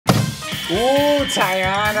Ooh,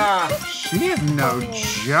 TyAna. She is no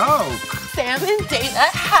joke. Sam and TyAna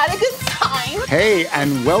had a good time. Hey,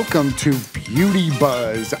 and welcome to Beauty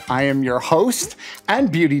Buzz. I am your host and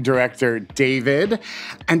beauty director, David.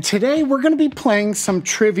 And today we're gonna be playing some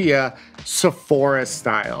trivia Sephora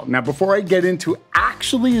style. Now, before I get into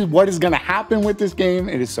actually what is gonna happen with this game,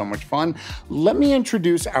 it is so much fun, let me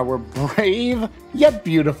introduce our brave yet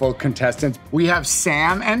beautiful contestants. We have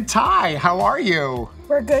Sam and Ty. How are you?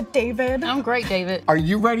 We're good, David. I'm great, David. Are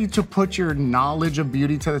you ready to put your knowledge of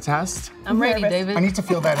beauty to the test? I'm ready, David. I need to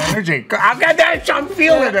feel that energy. I'm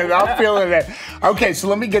feeling it. I'm feeling it. Okay, so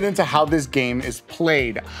let me get into how this game is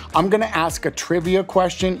played. I'm gonna ask a trivia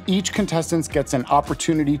question. Each contestant gets an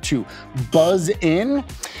opportunity to buzz in.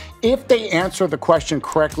 If they answer the question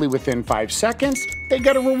correctly within 5 seconds, they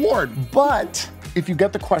get a reward. But if you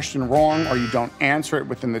get the question wrong or you don't answer it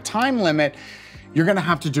within the time limit, you're gonna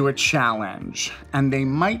have to do a challenge, and they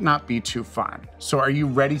might not be too fun. So are you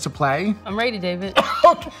ready to play? I'm ready, David.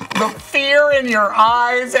 The fear in your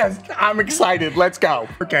eyes, I'm excited, let's go.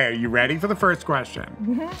 Okay, are you ready for the first question?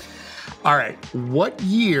 Mm-hmm. All right, what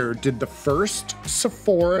year did the first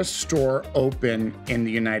Sephora store open in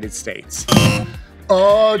the United States?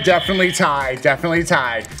 Oh, definitely Ty, definitely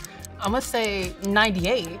Ty. I'm gonna say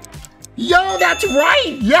 98. Yo, that's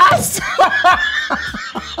right, yes!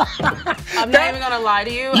 I'm not even gonna lie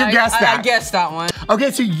to you. You guessed that. I guessed that one.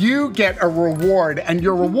 Okay, so you get a reward, and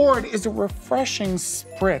your reward is a refreshing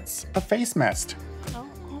spritz of face mist.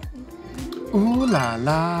 Ooh la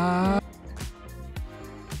la.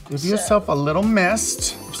 Give yourself a little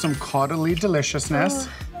mist, some cuddly deliciousness.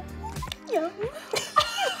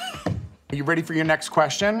 Are you ready for your next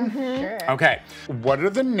question? Mm-hmm. Sure. Okay. What are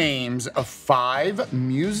the names of 5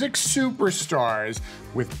 music superstars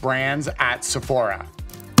with brands at Sephora?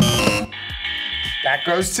 That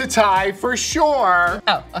goes to Ty for sure.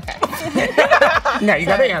 Oh, okay. No, you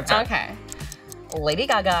gotta answer. Okay. Lady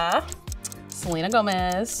Gaga, Selena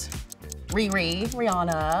Gomez, Riri,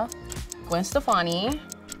 Rihanna, Gwen Stefani.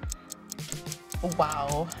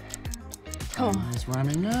 Wow. Come on. Time's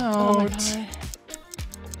running out. Oh my God.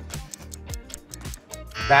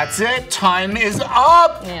 That's it, time is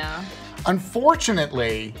up! Yeah.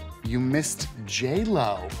 Unfortunately, you missed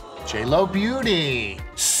J-Lo. J-Lo Beauty.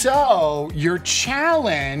 So, your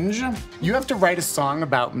challenge, you have to write a song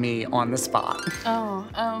about me on the spot. Oh,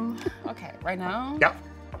 okay, right now? Yep.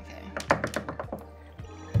 Okay.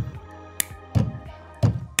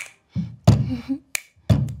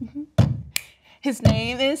 His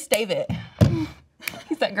name is David.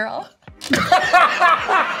 He's that girl.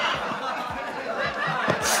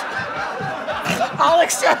 I'll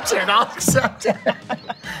accept it, I'll accept it.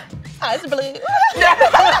 Eyes blue.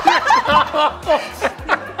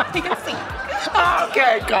 He can see.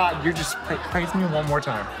 Okay, God, you just praise me one more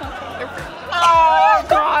time. Oh,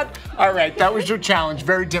 God. All right, that was your challenge.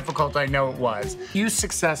 Very difficult, I know it was. You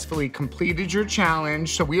successfully completed your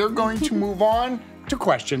challenge, so we are going to move on to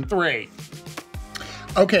question 3.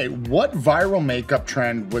 Okay, what viral makeup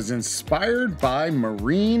trend was inspired by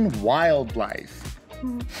marine wildlife?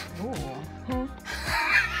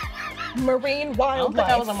 Marine I don't wildlife. think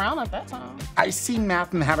I was around at that time. I see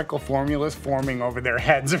mathematical formulas forming over their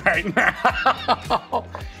heads right now.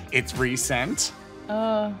 It's recent.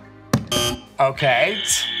 Okay,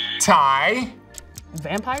 Ty.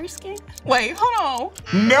 Vampire skin? Wait, hold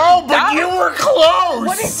on. No, but you were close.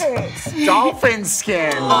 What is it? Dolphin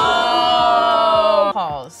skin. Oh.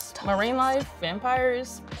 Pause. Marine life,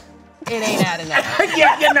 vampires, it ain't adding up.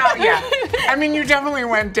 Yeah. I mean, you definitely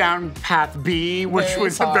went down path B, which Very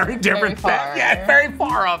was far, a very different very path. far. Yeah, very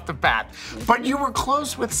far off the path. But you were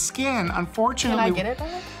close with skin, unfortunately. Can I get it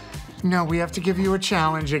back? No, we have to give you a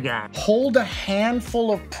challenge again. Hold a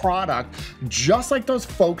handful of product, just like those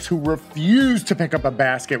folks who refuse to pick up a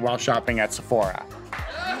basket while shopping at Sephora.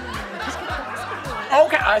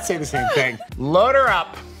 Okay, I say the same thing. Load her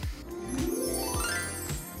up.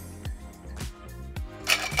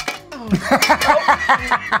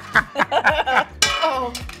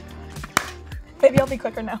 Oh. Maybe I'll be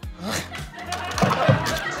quicker now.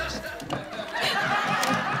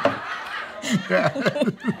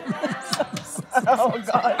 Oh,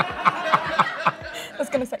 God. That's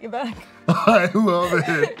gonna set you back. I love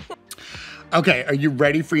it. Okay, are you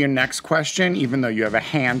ready for your next question, even though you have a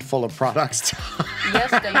handful of products?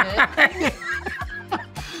 Yes, David.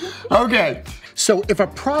 Okay, so if a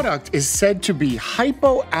product is said to be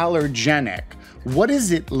hypoallergenic, what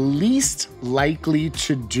is it least likely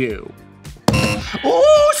to do?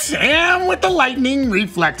 Ooh, Sam with the lightning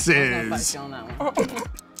reflexes.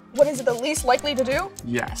 What is it the least likely to do?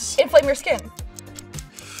 Yes. Inflame your skin.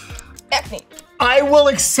 Acne. I will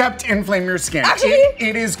accept inflame your skin. Actually?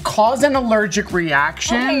 It is cause an allergic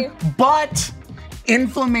reaction, Okay. but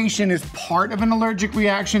inflammation is part of an allergic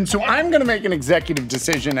reaction. So I'm gonna make an executive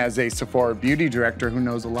decision as a Sephora Beauty Director who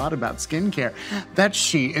knows a lot about skincare that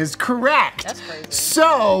she is correct. That's crazy.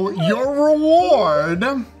 So your reward,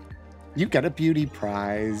 you get a beauty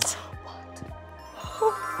prize.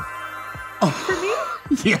 For me?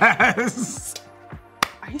 Yes.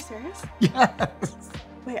 Are you serious? Yes.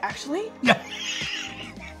 Wait, actually? Yeah.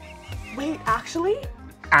 Wait, actually?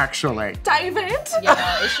 Actually. David?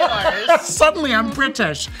 Yeah, it's yours. Suddenly I'm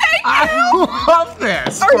British. I love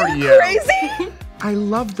this Are for you crazy? I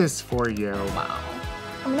love this for you. Wow.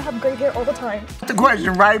 I'm gonna have great hair all the time. The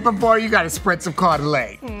question right before you got a spritz of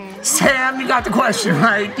Caudalie. Sam, you got the question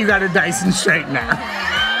right. You got a Dyson straightener.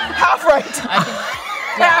 Half right.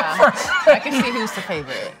 I can see who's the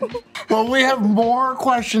favorite. Well, we have more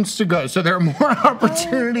questions to go, so there are more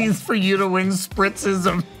opportunities for you to win spritzes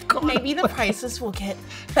of Caudalie. Maybe the prices will get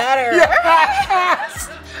better. Yes!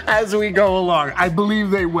 As we go along. I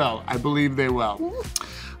believe they will. I believe they will.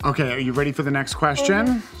 Okay, are you ready for the next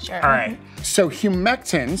question? Sure. All right. So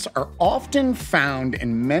humectants are often found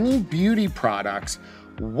in many beauty products.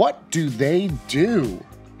 What do they do?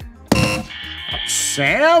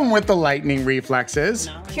 Sam with the lightning reflexes.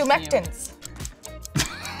 No, it's Humectants.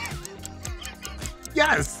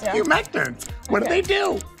 Yes, Yeah. humectants. What do they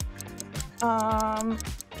do?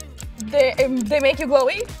 They make you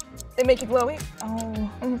glowy. They make you glowy. Oh.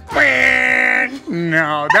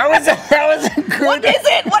 No, that was a good. What is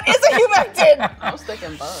it? What is a humectant? I was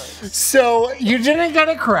thinking bugs. So you didn't get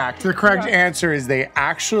it correct. The correct answer is they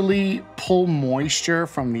actually pull moisture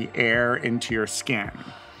from the air into your skin.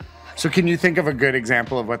 So can you think of a good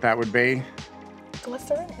example of what that would be?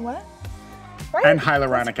 Glycerin? What? Right? And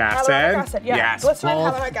hyaluronic acid. Hyaluronic acid, yeah. Yes, Glycerin,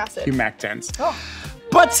 both hyaluronic acid. humectants. Oh.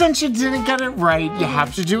 But since you didn't get it right, you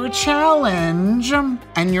have to do a challenge.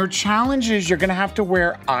 And your challenge is you're gonna have to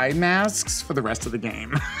wear eye masks for the rest of the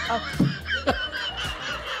game.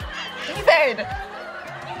 David!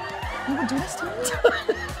 You would do this to me?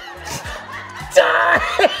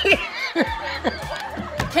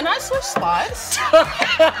 Can I switch spots?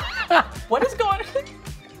 What is going on?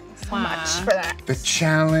 So much For that. The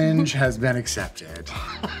challenge has been accepted.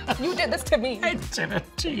 You did this to me. I did it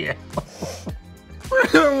to you. We're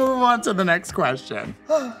gonna move on to the next question.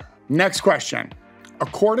 Next question.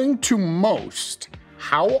 According to most,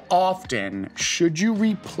 how often should you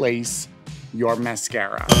replace your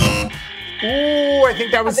mascara? Ooh, I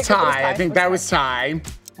think that was Ty. I think that was Ty.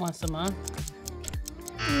 Once a month.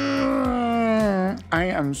 I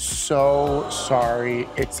am so sorry.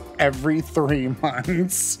 It's every 3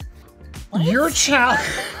 months. What? Your challenge.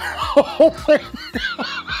 Oh my God.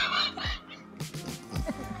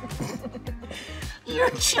 Your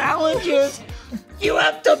challenge is you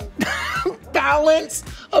have to balance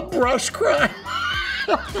a brush cup.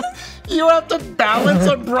 You have to balance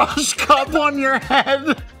a brush cup on your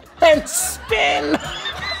head and spin.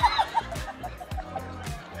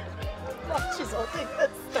 She's holding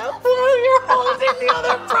this stuff. While you're holding the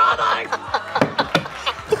other product.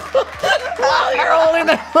 While you're holding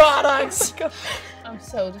the products. I'm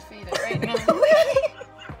so defeated right now.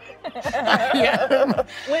 Yeah.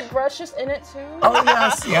 With brushes in it too? Oh,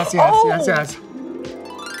 yes, yes, yes, Oh. yes, yes.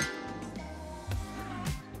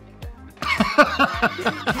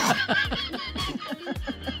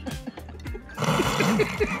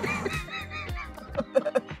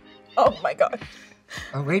 Oh my God.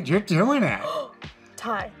 Oh, wait, you're doing it.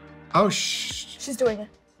 Ty. Oh, She's doing it.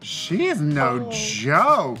 she is no Oh.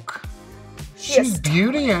 joke. She She's is-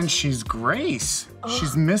 beauty and she's grace.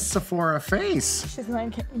 She's Miss Sephora face. She's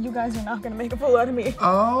like, you guys are not gonna make a fool out of me.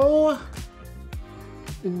 Oh,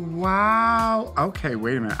 wow. Okay,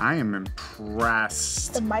 wait a minute. I am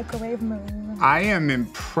impressed. The microwave moon. I am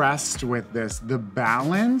impressed with this. The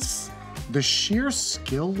balance, the sheer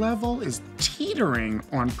skill level is teetering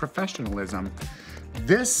on professionalism.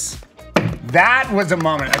 That was a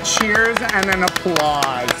moment. A cheers and an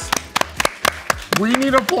applause. We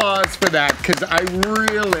need applause for that because I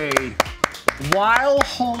really, while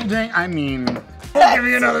holding, I mean, I'll give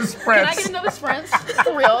you another spritz. Can I get another sprint?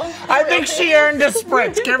 For real? I think she earned a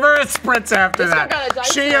spritz. Give her a spritz after This one got a that.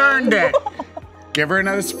 dice She roll. earned it. Give her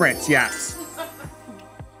another spritz, yes.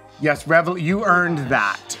 Yes, Revel, you earned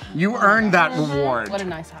that. You earned that reward. What a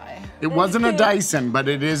nice high. It wasn't a Dyson, but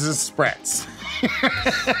it is a spritz.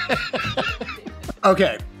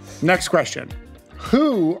 Okay, next question.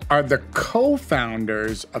 Who are the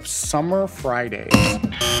co-founders of Summer Fridays?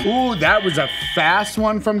 Ooh, that was a fast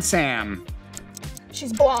one from Sam.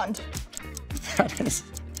 She's blonde. That is,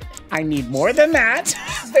 I need more than that.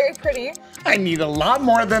 She's very pretty. I need a lot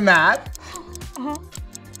more than that.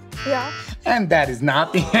 Yeah. And that is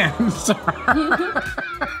not the answer.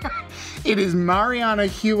 It is Mariana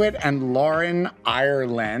Hewitt and Lauren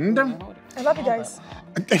Ireland. I love you guys.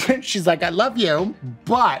 She's like, I love you,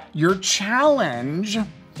 but your challenge.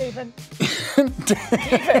 David.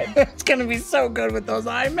 It's gonna be so good with those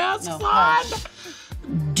eye masks on.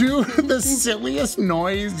 Do the silliest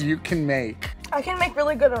noise you can make. I can make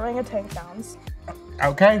really good orangutan sounds.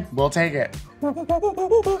 Okay, we'll take it.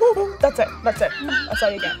 That's it. That's it. That's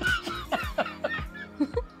all you get.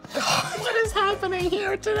 What is happening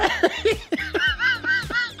here today?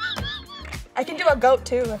 I can do a goat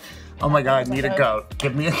too. Oh my God, need a goat.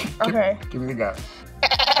 Give me a Okay. Give me the goat.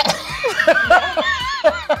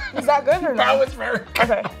 Is that good or not? That was very good.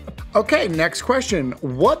 Okay. Okay, next question.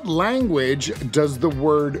 What language does the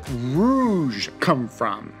word rouge come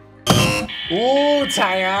from? Ooh,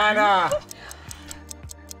 TyAna.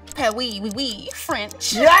 Oui,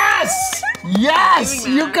 French. Yes! Yes!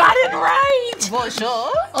 You got it right!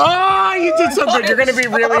 Bonjour. Oh, you did so good. You're gonna be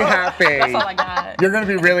really happy. That's all I got. You're gonna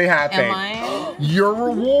be really happy. Am I? Your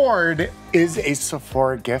reward is a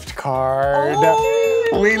Sephora gift card.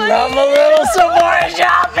 Oh, We love a little Sephora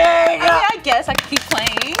shopping! Okay, I guess I can keep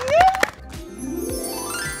playing.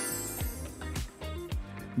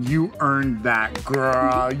 You earned that,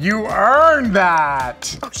 girl. You earned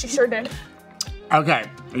that. Oh, she sure did. Okay,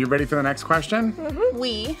 are you ready for the next question?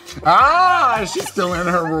 Oui. Ah, she's still in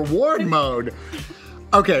her reward mode.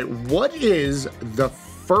 Okay, what is the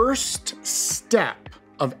first step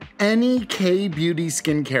of any K-beauty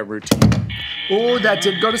skincare routine? Oh, that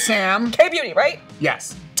did go to Sam. K-beauty, right?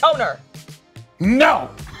 Yes. Toner. No.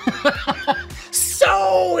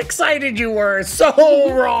 So excited you were,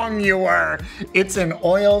 so wrong you were. It's an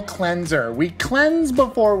oil cleanser. We cleanse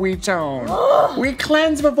before we tone. We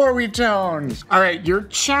cleanse before we tone. All right, your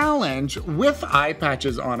challenge with eye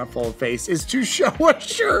patches on a full face is to show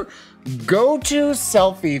us your go-to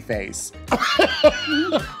selfie face.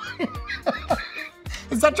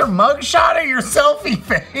 Is that your mugshot or your selfie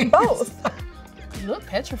face? Both. You look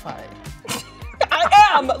petrified.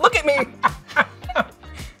 I am. Look at me.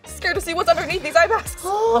 Scared to see what's underneath these eye masks.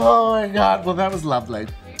 Oh my God, well that was lovely.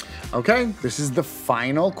 Okay, this is the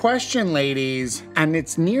final question, ladies, and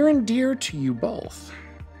it's near and dear to you both.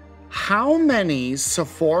 How many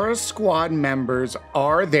Sephora Squad members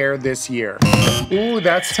are there this year? Ooh,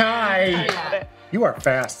 that's Ty. Got it. You are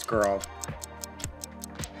fast, girl.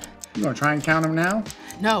 You wanna try and count them now?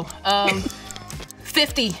 No.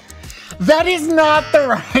 50. That is not the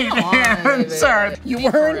right on, answer. David. You Be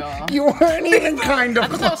for weren't even kind of I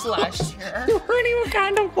thought that was last year. You weren't even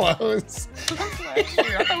kind of close. Last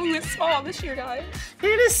year. I thought we went small this year, guys. It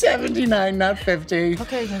is 79, not 50.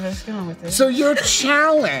 Okay, then let's go on with this. So your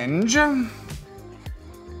challenge,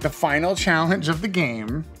 the final challenge of the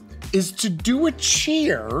game, is to do a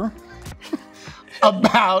cheer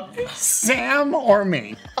about Sam or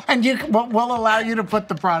me. And we'll allow you to put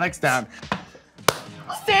the products down.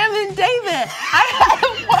 Sam and David, I had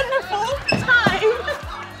a wonderful time.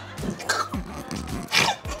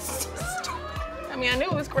 I mean, I knew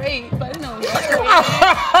it was great, but I didn't know it was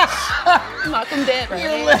great. Knock them dead, right? You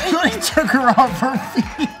literally took her off her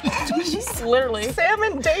feet. She's literally. Sam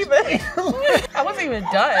and David. I wasn't even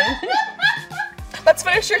done. Let's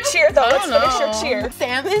finish your cheer, though. Let's finish your cheer.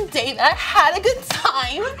 Sam and David, I had a good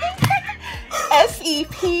time.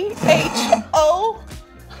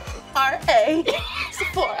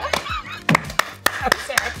 Sephora.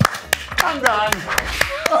 Sephora. I'm done.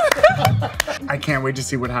 I can't wait to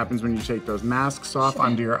see what happens when you take those masks off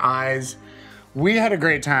under your eyes. We had a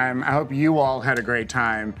great time. I hope you all had a great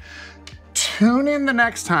time. Tune in the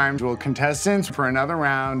next time. We'll contestants for another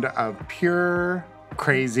round of pure,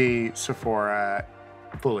 crazy Sephora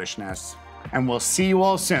foolishness. And we'll see you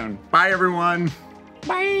all soon. Bye, everyone.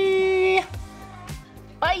 Bye.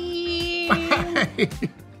 Bye. Bye.